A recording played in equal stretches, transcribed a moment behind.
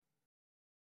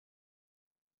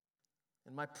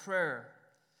And my prayer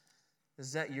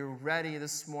is that you're ready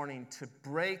this morning to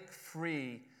break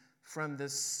free from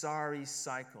this sorry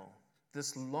cycle,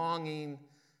 this longing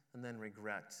and then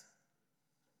regret.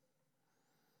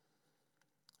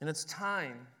 And it's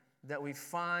time that we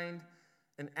find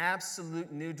an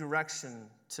absolute new direction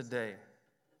today.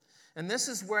 And this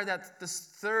is where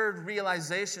this third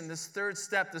realization, this third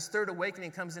step, this third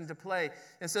awakening comes into play.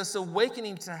 It's this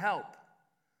awakening to help.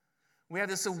 We have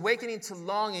this awakening to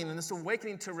longing and this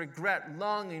awakening to regret,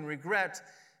 longing, regret.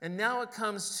 And now it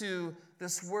comes to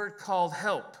this word called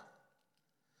help.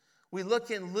 We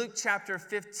look in Luke chapter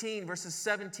 15, verses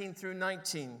 17 through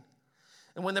 19.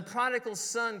 And when the prodigal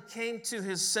son came to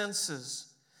his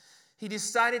senses, he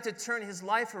decided to turn his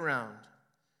life around.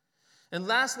 And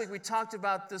last week we talked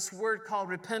about this word called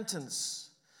repentance.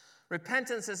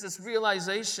 Repentance is this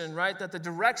realization, right, that the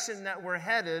direction that we're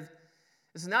headed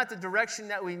is not the direction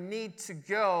that we need to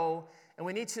go, and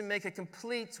we need to make a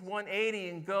complete 180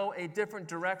 and go a different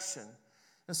direction.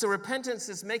 And so repentance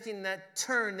is making that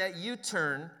turn, that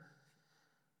U-turn,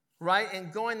 right,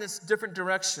 and going this different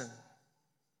direction.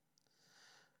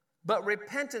 But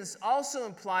repentance also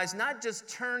implies not just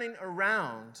turning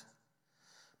around,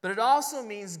 but it also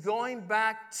means going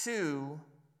back to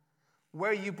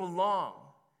where you belong.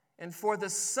 And for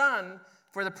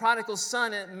the prodigal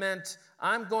son, it meant,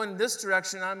 I'm going this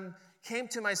direction. I came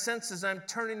to my senses. I'm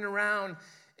turning around.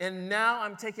 And now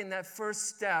I'm taking that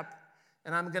first step,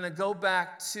 and I'm going to go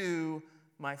back to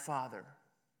my father.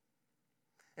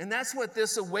 And that's what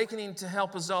this awakening to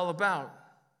help is all about.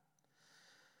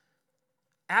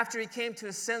 After he came to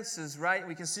his senses, right,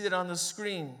 we can see that on the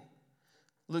screen.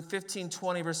 Luke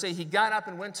 15:20, verse 8, he got up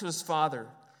and went to his father.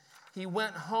 He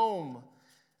went home.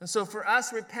 And so for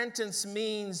us, repentance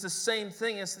means the same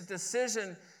thing. It's the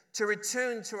decision to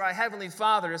return to our Heavenly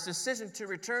Father. It's the decision to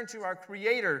return to our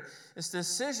Creator. It's the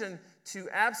decision to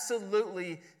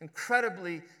absolutely,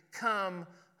 incredibly come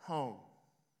home.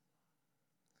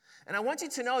 And I want you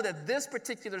to know that this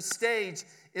particular stage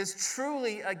is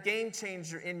truly a game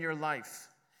changer in your life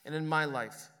and in my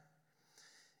life.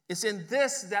 It's in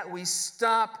this that we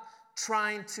stop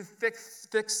trying to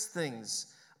fix things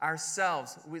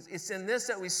ourselves. It's in this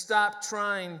that we stop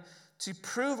trying to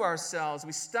prove ourselves.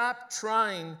 We stop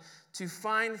trying to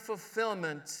find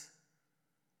fulfillment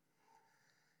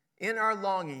in our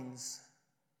longings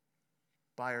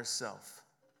by ourselves.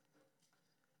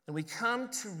 And we come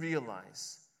to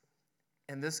realize,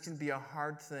 and this can be a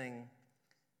hard thing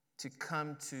to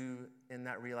come to in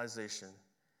that realization,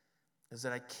 is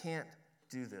that I can't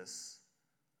do this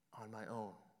on my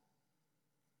own.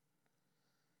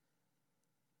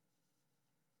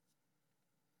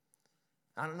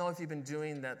 I don't know if you've been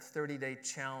doing that 30-day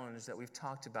challenge that we've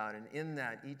talked about, and in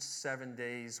that, each 7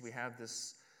 days, we have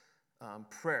this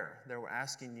prayer that we're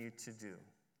asking you to do.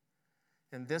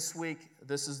 And this week,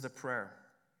 this is the prayer.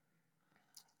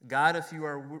 God, if you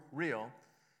are real,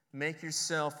 make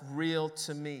yourself real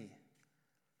to me.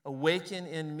 Awaken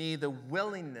in me the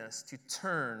willingness to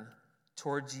turn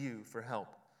towards you for help.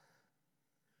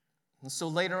 And so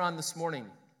later on this morning,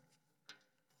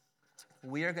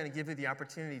 we are going to give you the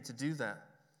opportunity to do that.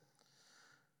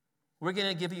 We're going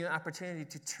to give you an opportunity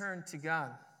to turn to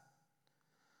God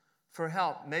for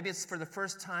help. Maybe it's for the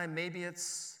first time. Maybe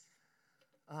it's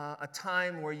a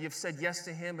time where you've said yes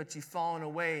to Him, but you've fallen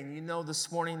away. And you know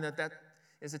this morning that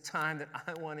is a time that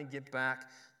I want to get back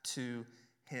to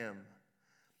Him.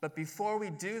 But before we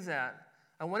do that,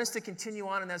 I want us to continue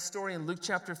on in that story in Luke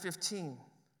chapter 15.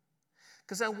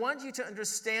 Because I want you to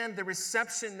understand the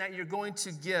reception that you're going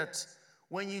to get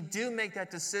when you do make that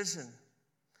decision.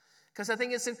 Because I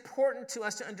think it's important to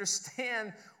us to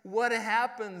understand what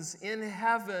happens in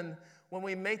heaven when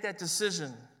we make that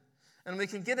decision. And we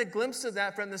can get a glimpse of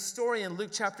that from the story in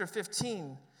Luke chapter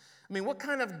 15. I mean, what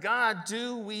kind of God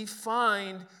do we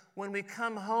find when we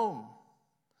come home?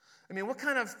 I mean, what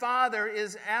kind of Father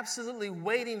is absolutely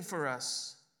waiting for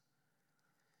us?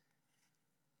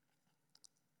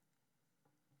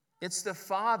 It's the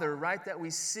Father, right, that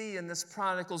we see in this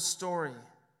prodigal story.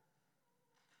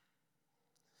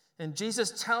 And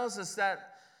Jesus tells us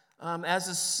that as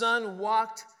the son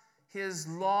walked his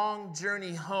long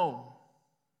journey home,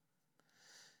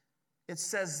 it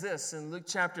says this in Luke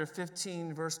chapter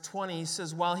 15, verse 20. He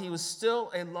says, while he was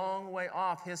still a long way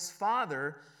off, his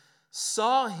father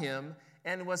saw him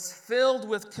and was filled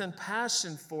with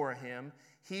compassion for him.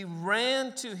 He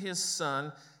ran to his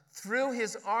son, threw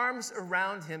his arms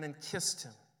around him, and kissed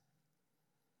him.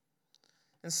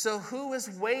 And so who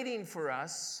is waiting for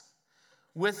us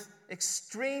with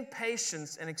extreme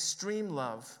patience and extreme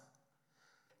love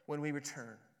when we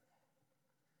return?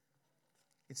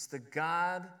 It's the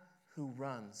God who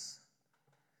runs.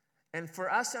 And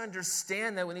for us to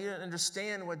understand that, we need to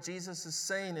understand what Jesus is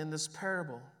saying in this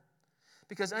parable.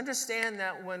 Because understand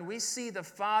that when we see the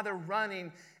Father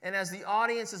running, and as the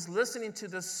audience is listening to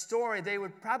the story, they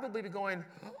would probably be going,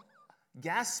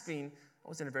 gasping. That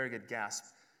wasn't a very good gasp.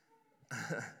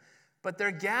 But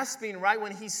they're gasping right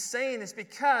when he's saying this,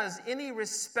 because any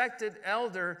respected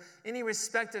elder, any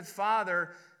respected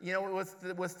father,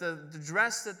 with the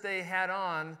dress that they had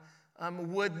on,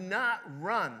 would not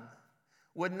run,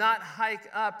 would not hike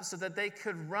up so that they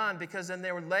could run, because then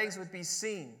their legs would be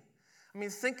seen. I mean,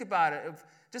 think about it.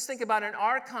 Just think about it in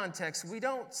our context. We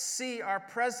don't see our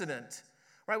president,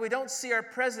 right? We don't see our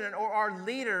president or our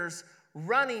leaders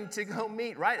running to go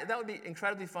meet, right? That would be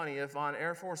incredibly funny if on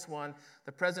Air Force One,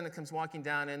 the president comes walking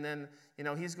down and then,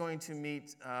 he's going to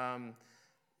meet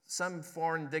some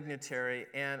foreign dignitary,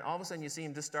 and all of a sudden you see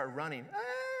him just start running.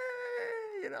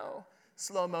 Hey,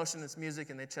 slow motion, it's music,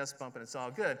 and they chest bump, and it's all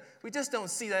good. We just don't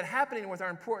see that happening with our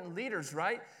important leaders,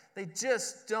 right? They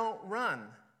just don't run.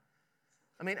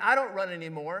 I mean, I don't run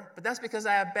anymore, but that's because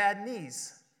I have bad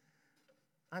knees.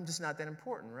 I'm just not that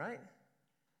important, right?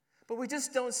 But we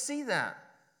just don't see that.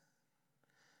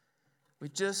 We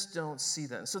just don't see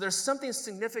that. So there's something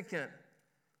significant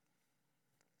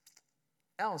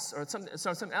else, or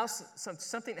something else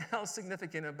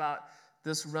significant about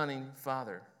this running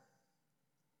father.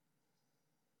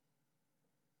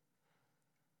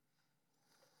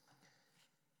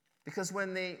 Because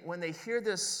when they hear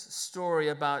this story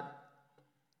about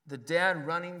the dad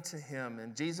running to him,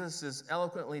 and Jesus is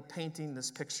eloquently painting this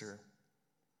picture,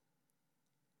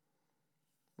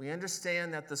 we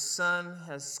understand that the son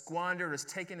has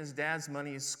taken his dad's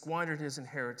money, has squandered his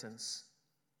inheritance.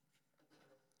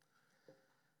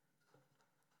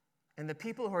 And the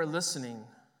people who are listening,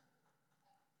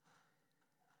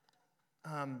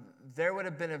 there would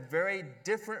have been a very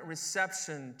different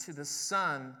reception to the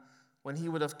son when he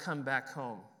would have come back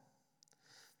home.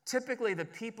 Typically, the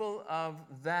people of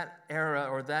that era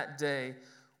or that day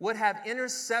would have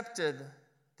intercepted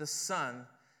the son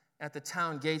at the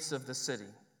town gates of the city.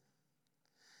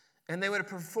 And they would have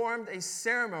performed a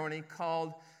ceremony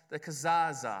called the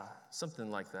kazaza, something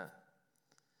like that.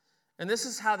 And this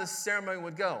is how the ceremony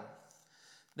would go.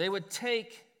 They would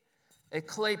take a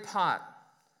clay pot.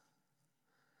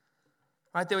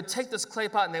 Right? They would take this clay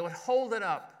pot and they would hold it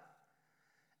up.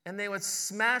 And they would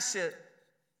smash it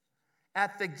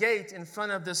at the gate in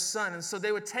front of the son. And so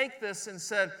they would take this and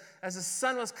said, as the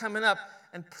sun was coming up,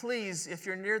 and please, if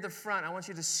you're near the front, I want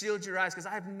you to shield your eyes because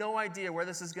I have no idea where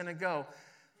this is going to go.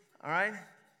 All right?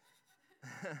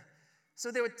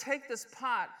 So they would take this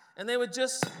pot and they would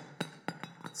just,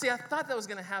 see, I thought that was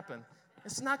going to happen.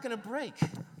 It's not going to break.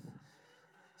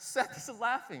 Seth is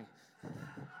laughing.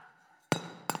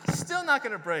 Still not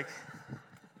going to break.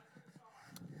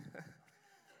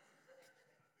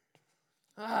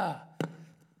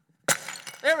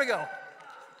 There we go.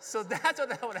 So that's what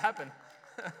that would happen.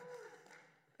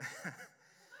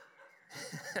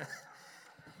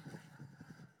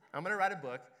 I'm going to write a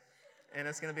book, and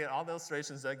it's going to be all the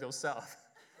illustrations that go south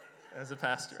as a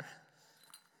pastor.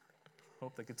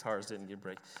 Hope the guitars didn't get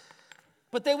break.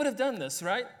 But they would have done this,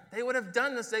 right? They would have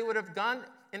done this. They would have gone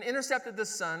and intercepted the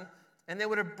son, and they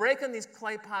would have broken these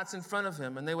clay pots in front of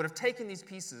him, and they would have taken these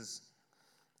pieces,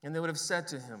 and they would have said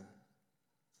to him,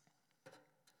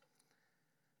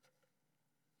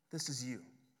 "This is you.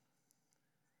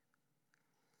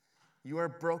 You are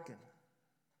broken.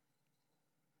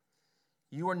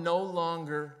 You are no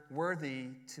longer worthy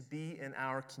to be in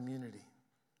our community.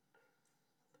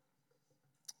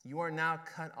 You are now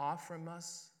cut off from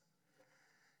us,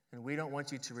 and we don't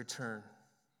want you to return."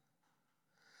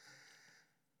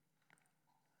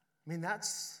 I mean,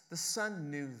 the son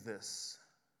knew this.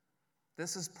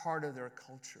 This is part of their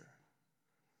culture.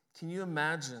 Can you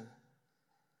imagine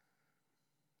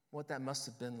what that must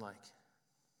have been like?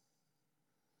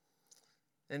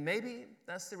 And maybe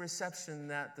that's the reception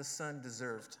that the son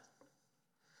deserved.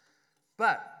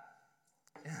 But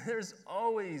there's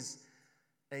always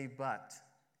a but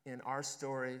in our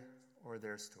story or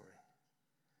their story.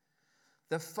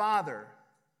 The father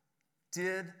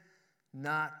did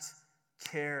not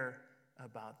care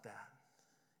about that.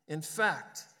 In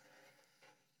fact,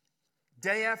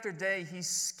 day after day, he's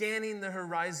scanning the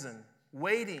horizon,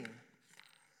 waiting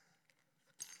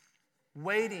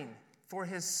for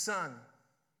his son,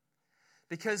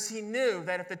 because he knew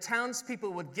that if the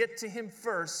townspeople would get to him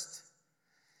first,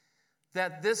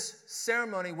 that this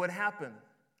ceremony would happen.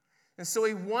 And so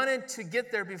he wanted to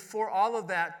get there before all of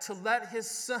that, to let his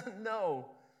son know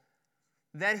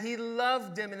that he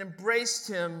loved him and embraced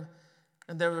him,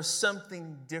 and there was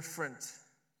something different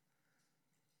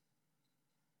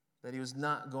that he was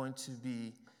not going to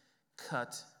be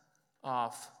cut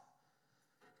off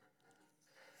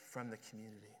from the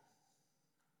community.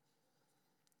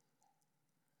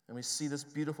 And we see this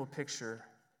beautiful picture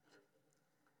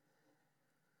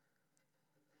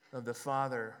of the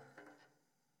Father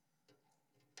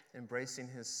embracing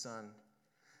his Son.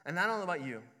 And I don't know about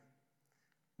you,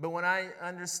 but when I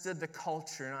understood the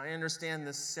culture and I understand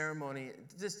this ceremony,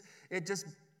 it just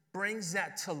brings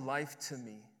that to life to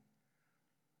me.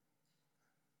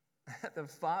 The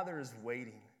Father is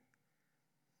waiting,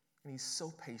 and he's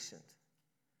so patient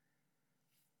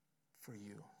for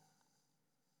you.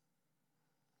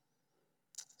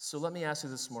 So let me ask you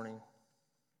this morning,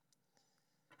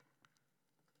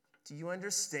 do you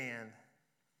understand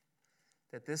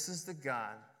that this is the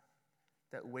God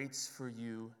that waits for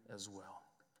you as well?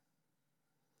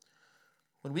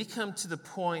 When we come to the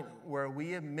point where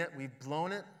we admit we've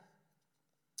blown it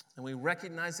and we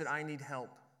recognize that I need help,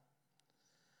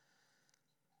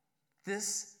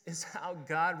 this is how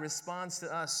God responds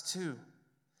to us too.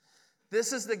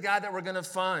 This is the God that we're going to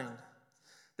find.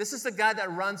 This is the God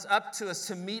that runs up to us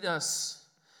to meet us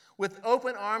with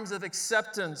open arms of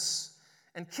acceptance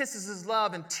and kisses his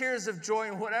love and tears of joy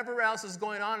and whatever else is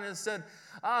going on, and has said,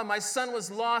 my son was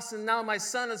lost and now my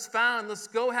son is found. Let's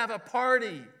go have a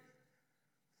party.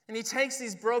 And he takes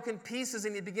these broken pieces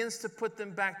and he begins to put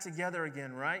them back together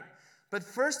again, right? But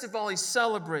first of all, he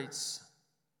celebrates.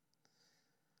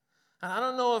 And I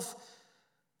don't know if,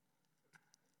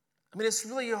 it's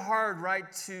really hard,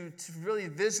 right, to really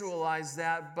visualize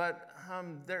that, but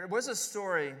there was a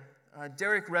story,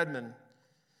 Derek Redmond,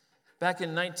 back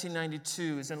in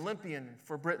 1992, is an Olympian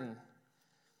for Britain.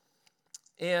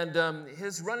 And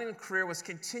his running career was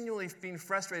continually being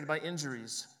frustrated by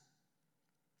injuries.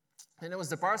 And it was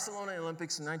the Barcelona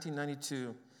Olympics in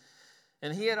 1992.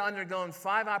 And he had undergone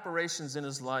 5 operations in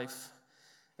his life,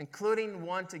 including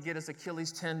one to get his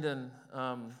Achilles tendon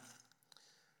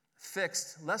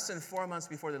fixed less than 4 months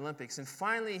before the Olympics. And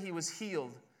finally, he was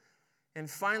healed. And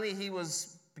finally, he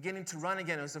was beginning to run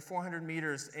again. It was the 400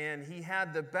 meters. And he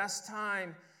had the best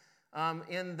time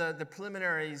in the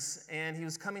preliminaries. And he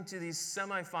was coming to these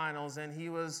semifinals. And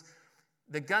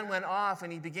the gun went off,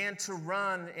 and he began to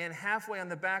run. And halfway on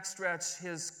the backstretch,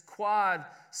 his quad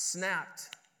snapped.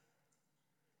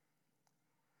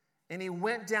 And he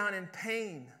went down in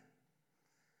pain.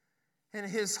 And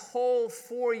his whole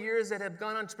 4 years that had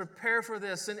gone on to prepare for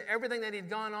this and everything that he'd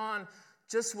gone on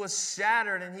just was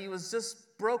shattered, and he was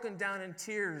just broken down in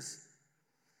tears.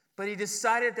 But he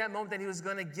decided at that moment that he was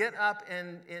going to get up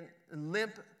and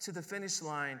limp to the finish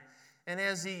line. And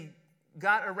as he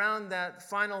got around that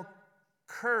final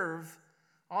curve,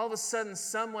 all of a sudden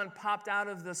someone popped out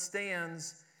of the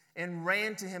stands and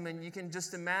ran to him, and you can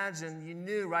just imagine, you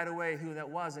knew right away who that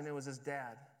was, and it was his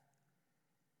dad.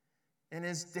 And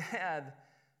his dad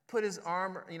put his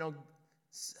arm,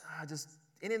 just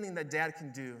anything that dad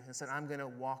can do, and said, I'm going to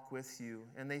walk with you.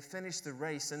 And they finished the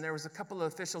race, and there was a couple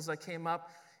of officials that came up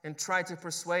and tried to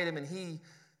persuade him, and he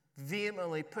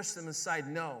vehemently pushed them aside.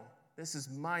 No, this is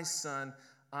my son.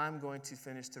 I'm going to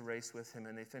finish the race with him.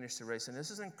 And they finished the race. And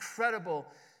this is an incredible,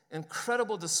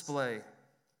 incredible display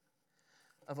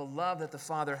of a love that the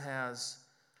Father has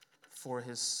for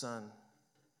his Son.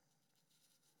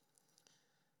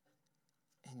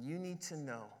 And you need to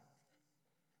know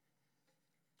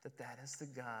that that is the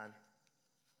God,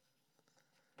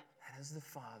 that is the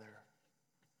Father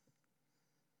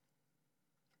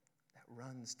that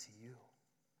runs to you.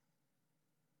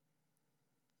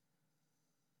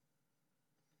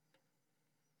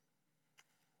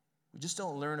 We just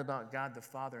don't learn about God the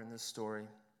Father in this story.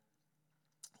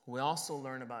 We also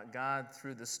learn about God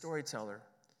through the storyteller.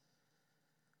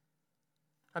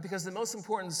 Because the most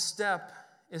important step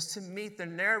is to meet the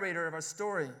narrator of our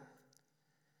story.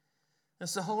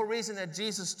 That's the whole reason that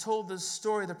Jesus told this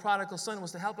story, the prodigal son,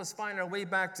 was to help us find our way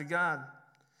back to God.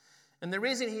 And the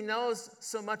reason he knows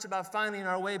so much about finding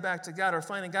our way back to God or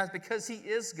finding God is because he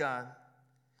is God.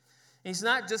 He's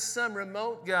not just some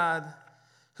remote God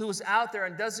who is out there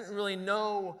and doesn't really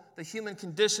know the human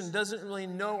condition, doesn't really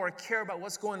know or care about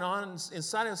what's going on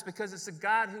inside of us, because it's a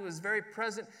God who is very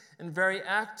present and very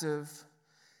active.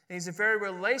 And he's a very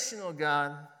relational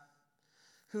God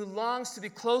who longs to be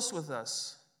close with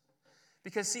us.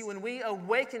 Because, see, when we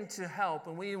awaken to help,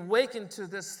 when we awaken to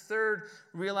this third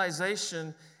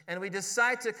realization, and we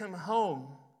decide to come home,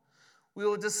 we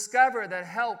will discover that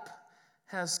help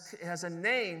has a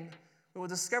name. We will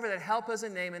discover that help has a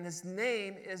name, and his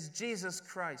name is Jesus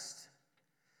Christ.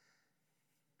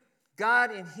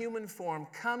 God in human form,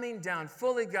 coming down,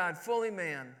 fully God, fully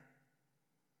man,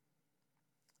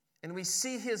 And we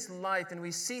see his life, and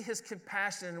we see his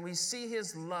compassion, and we see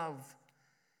his love.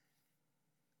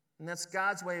 And that's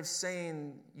God's way of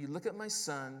saying, you look at my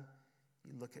son,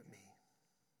 you look at me.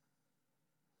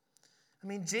 I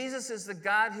mean, Jesus is the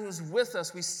God who is with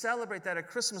us. We celebrate that at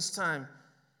Christmas time.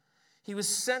 He was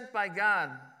sent by God,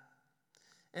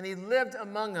 and he lived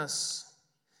among us,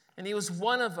 and he was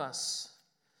one of us.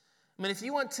 I mean, if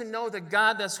you want to know the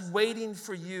God that's waiting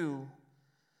for you,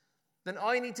 then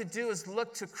all you need to do is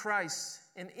look to Christ.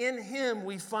 And in him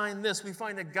we find this. We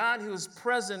find a God who is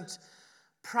present,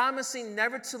 promising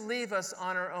never to leave us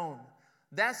on our own.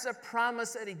 That's a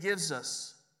promise that he gives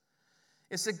us.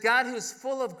 It's a God who is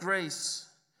full of grace,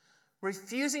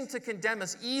 refusing to condemn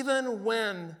us even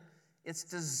when it's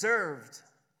deserved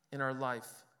in our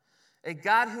life. A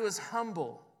God who is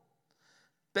humble,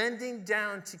 bending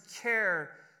down to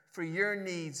care for your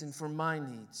needs and for my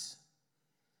needs.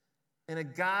 And a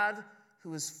God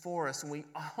who is for us, and we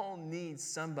all need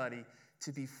somebody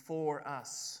to be for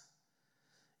us.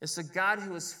 It's a God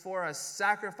who is for us,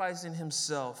 sacrificing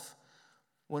himself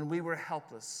when we were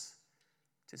helpless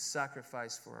to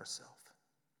sacrifice for ourselves.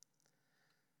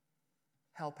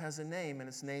 Help has a name, and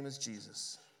its name is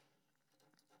Jesus.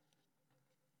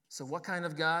 So what kind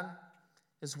of God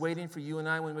is waiting for you and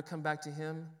I when we come back to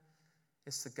him?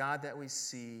 It's the God that we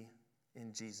see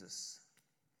in Jesus.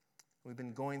 We've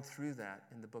been going through that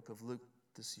in the book of Luke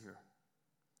this year.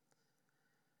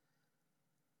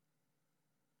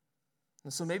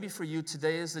 And so maybe for you,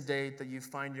 today is the day that you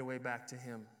find your way back to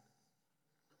him.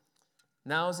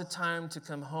 Now is the time to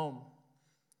come home.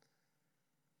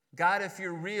 God, if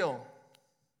you're real,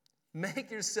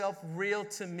 make yourself real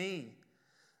to me.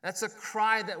 That's a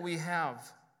cry that we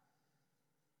have.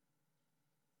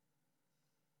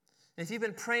 If you've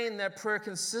been praying that prayer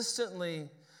consistently,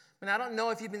 and I don't know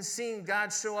if you've been seeing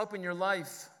God show up in your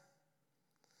life.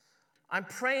 I'm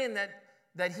praying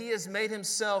that he has made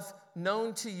himself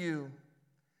known to you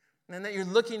and that you're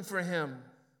looking for him.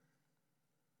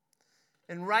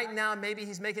 And right now, maybe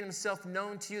he's making himself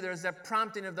known to you. There's that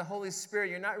prompting of the Holy Spirit.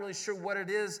 You're not really sure what it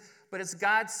is, but it's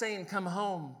God saying, come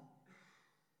home.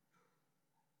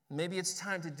 Maybe it's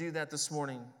time to do that this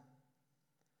morning.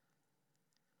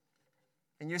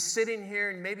 And you're sitting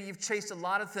here, and maybe you've chased a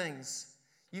lot of things.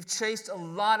 You've chased a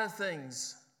lot of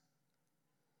things.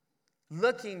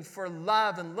 Looking for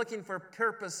love and looking for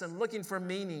purpose and looking for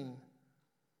meaning.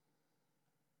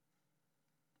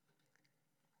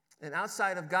 And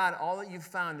outside of God, all that you've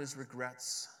found is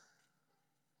regrets.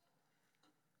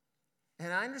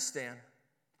 And I understand.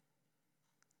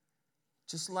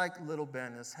 Just like little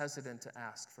Ben is hesitant to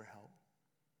ask for help,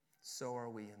 so are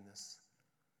we in this.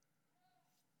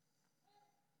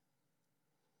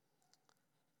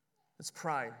 It's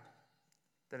pride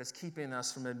that is keeping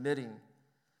us from admitting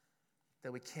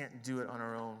that we can't do it on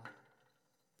our own.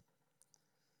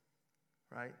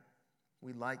 Right?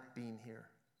 We like being here.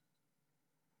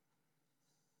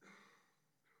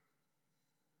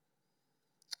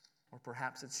 Or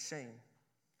perhaps it's shame.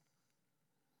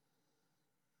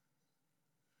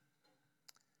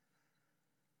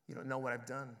 You don't know what I've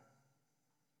done.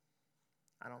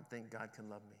 I don't think God can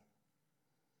love me.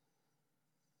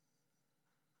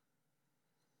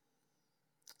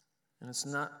 And it's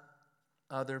not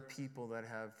other people that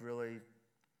have really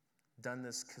done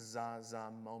this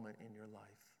kazaza moment in your life.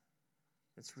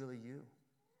 It's really you.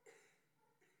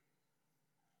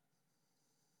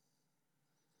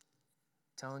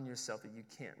 Telling yourself that you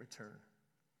can't return.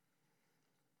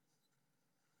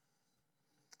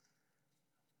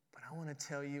 But I want to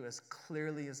tell you as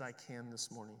clearly as I can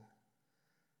this morning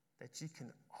that you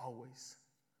can always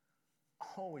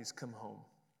come home.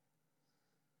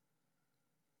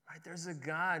 Right? There's a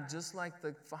God, just like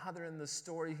the father in the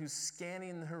story, who's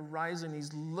scanning the horizon.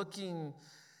 He's looking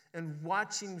and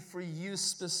watching for you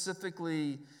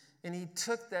specifically. And he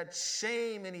took that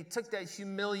shame and he took that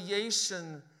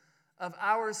humiliation of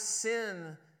our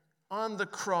sin on the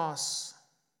cross.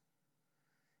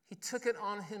 He took it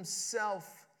on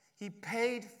himself. He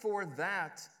paid for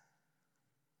that.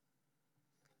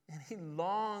 And he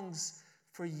longs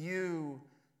for you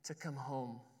to come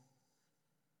home.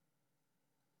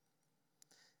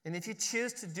 And if you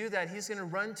choose to do that, he's going to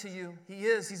run to you.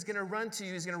 He's going to run to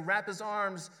you. He's going to wrap his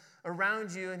arms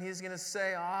around you, and he's going to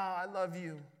say, I love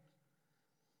you.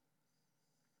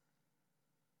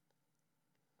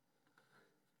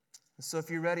 And so if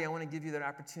you're ready, I want to give you that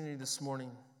opportunity this morning.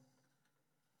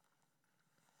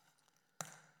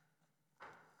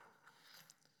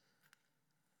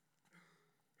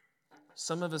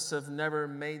 Some of us have never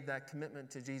made that commitment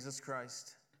to Jesus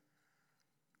Christ.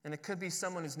 And it could be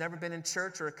someone who's never been in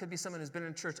church, or it could be someone who's been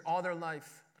in church all their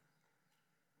life.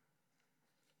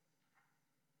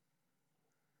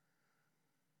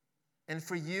 And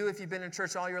for you, if you've been in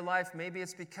church all your life, maybe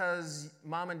it's because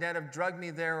mom and dad have drugged me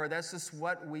there, or that's just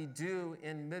what we do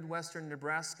in Midwestern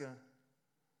Nebraska.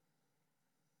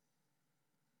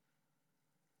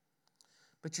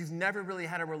 But you've never really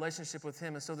had a relationship with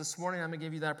him. And so this morning, I'm going to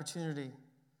give you the opportunity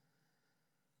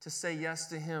to say yes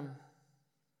to him.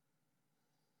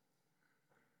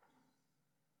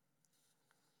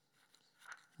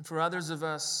 And for others of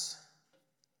us,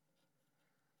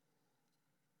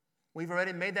 we've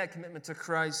already made that commitment to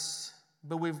Christ,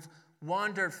 but we've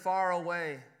wandered far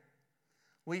away.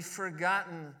 We've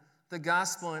forgotten the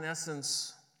gospel in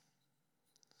essence.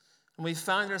 And we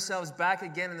found ourselves back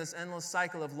again in this endless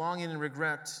cycle of longing and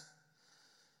regret.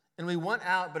 And we want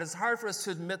out, but it's hard for us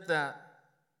to admit that.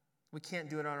 We can't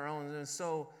do it on our own. And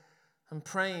so I'm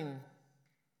praying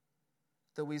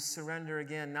that we surrender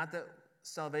again, not that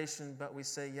salvation, but we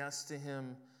say yes to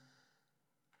him.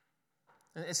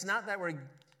 And it's not that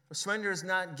surrender is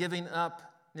not giving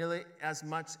up nearly as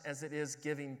much as it is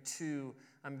giving to.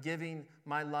 I'm giving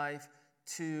my life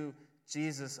to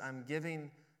Jesus. I'm giving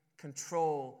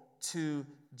control to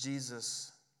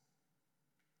Jesus.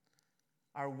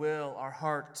 Our will, our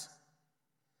heart,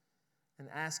 and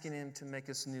asking him to make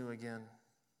us new again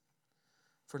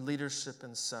for leadership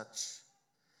and such.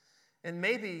 And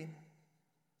maybe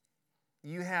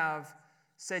you have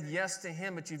said yes to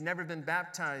him, but you've never been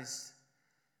baptized.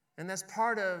 And that's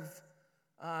part of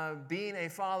being a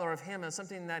follower of him. It's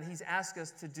something that he's asked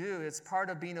us to do. It's part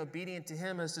of being obedient to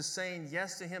him, is to saying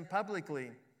yes to him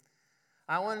publicly.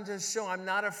 I wanted to show I'm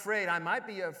not afraid. I might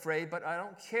be afraid, but I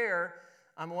don't care.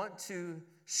 I want to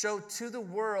show to the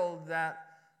world that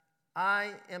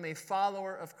I am a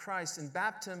follower of Christ. And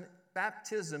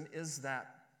baptism is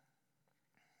that.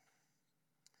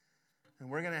 And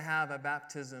we're going to have a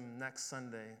baptism next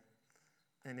Sunday,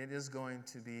 and it is going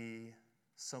to be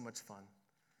so much fun.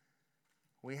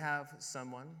 We have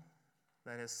someone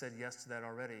that has said yes to that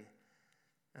already,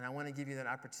 and I want to give you that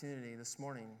opportunity this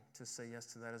morning to say yes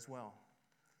to that as well.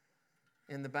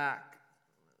 In the back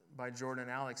by Jordan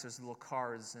and Alex, there's little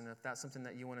cards, and if that's something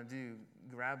that you want to do,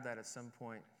 grab that at some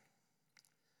point.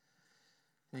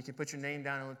 And you can put your name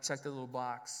down and check the little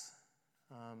box.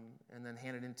 And then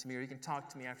hand it in to me, or you can talk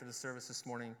to me after the service this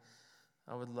morning.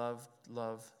 I would love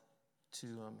to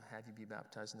have you be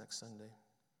baptized next Sunday.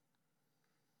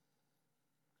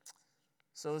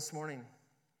 So this morning,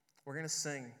 we're going to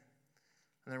sing, and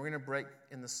then we're going to break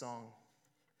in the song.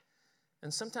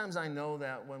 And sometimes I know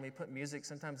that when we put music,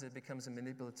 sometimes it becomes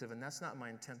manipulative, and that's not my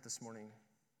intent this morning.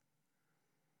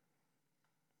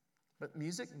 But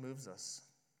music moves us.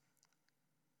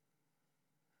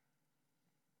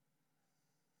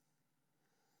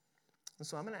 And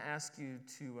so I'm going to ask you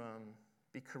to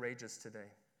be courageous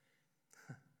today.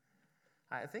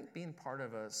 I think being part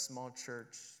of a small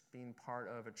church, being part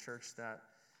of a church that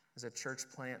is a church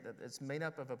plant, that it's made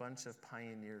up of a bunch of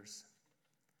pioneers.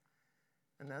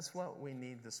 And that's what we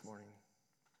need this morning.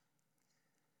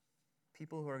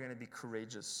 People who are going to be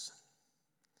courageous.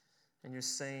 And you're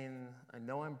saying, I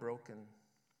know I'm broken,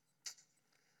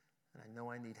 and I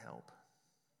know I need help.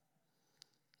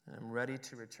 And I'm ready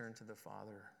to return to the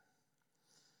Father.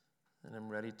 And I'm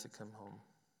ready to come home.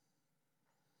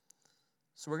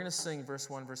 So we're going to sing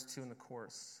verse 1, verse 2 in the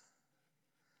chorus.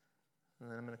 And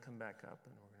then I'm going to come back up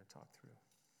and we're going to talk through.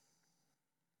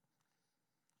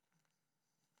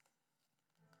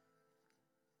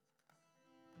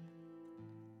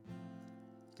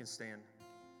 You can stand.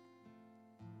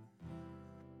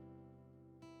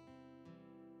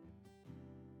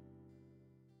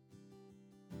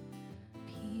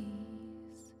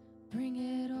 Peace, bring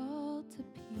it all to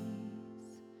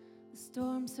peace. The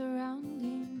storm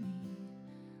surrounding me,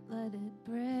 let it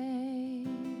break.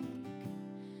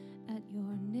 At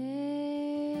your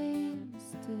name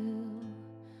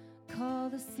still, call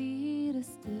the sea to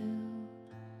still,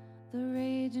 the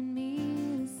rage in me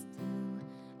to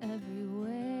still every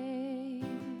wave.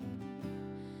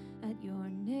 At your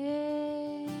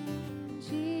name,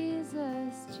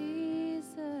 Jesus,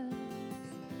 Jesus,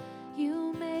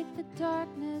 you make the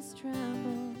darkness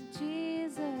tremble.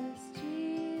 Jesus,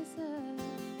 Jesus,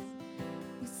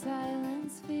 you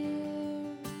silence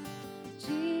fear.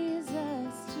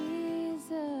 Jesus,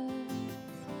 Jesus,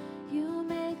 you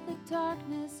make the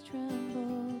darkness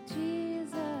tremble.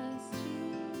 Jesus, Jesus.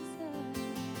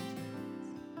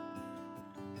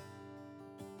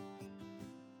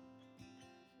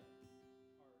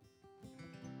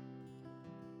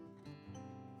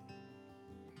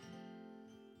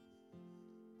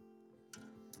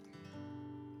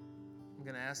 I'm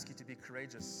going to ask you to be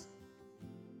courageous.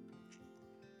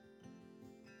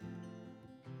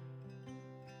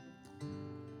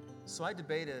 So I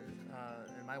debated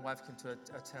my wife can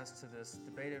attest to this,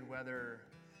 debated whether,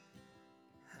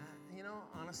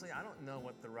 honestly, I don't know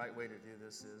what the right way to do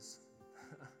this is.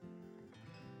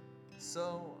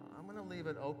 So I'm going to leave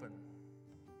it open.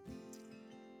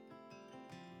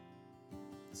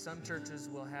 Some churches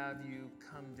will have you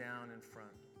come down in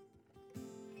front.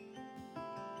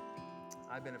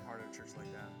 I've been a part of a church like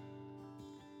that.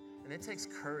 And it takes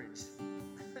courage.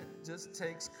 It just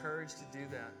takes courage to do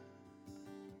that.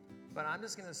 But I'm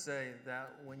just going to say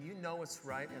that when you know what's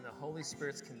right and the Holy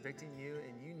Spirit's convicting you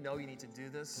and you know you need to do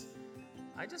this,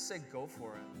 I just say go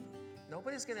for it.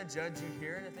 Nobody's going to judge you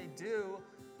here. And if they do,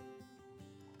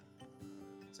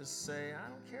 just say, I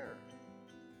don't care.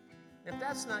 If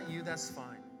that's not you, that's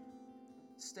fine.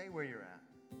 Stay where you're at.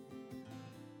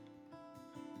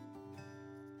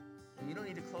 And you don't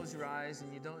need to close your eyes,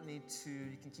 and you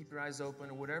can keep your eyes open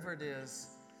or whatever it is.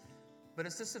 But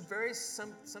it's just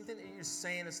something that you're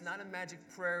saying. It's not a magic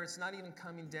prayer. It's not even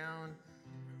coming down.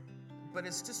 But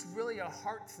it's just really a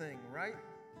heart thing, right?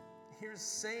 You're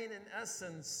saying in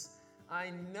essence,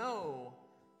 I know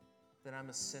that I'm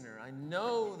a sinner. I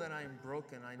know that I'm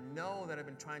broken. I know that I've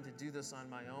been trying to do this on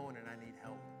my own and I need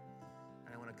help.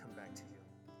 And I want to come back to you.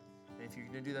 And if you're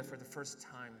going to do that for the first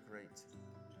time, great.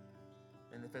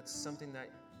 And if it's something that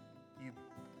you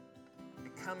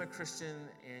become a Christian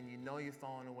and you know you've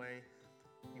fallen away,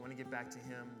 you want to get back to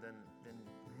Him, then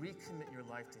recommit your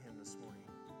life to Him this morning.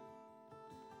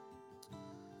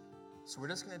 So we're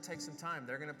just going to take some time.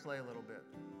 They're going to play a little bit.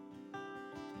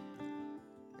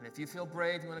 And if you feel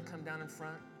brave, you want to come down in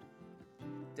front.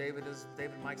 David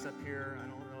Mike's up here. I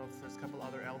don't know if there's a couple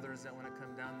other elders that want to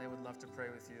come down. They would love to pray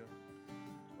with you.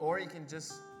 Or you can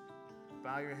just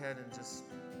bow your head and just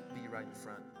be right in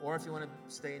front. Or if you want to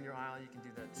stay in your aisle, you can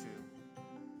do that too.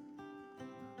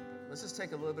 Let's just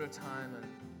take a little bit of time and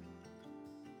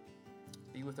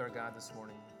be with our God this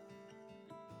morning.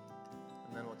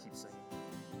 And then we'll keep singing.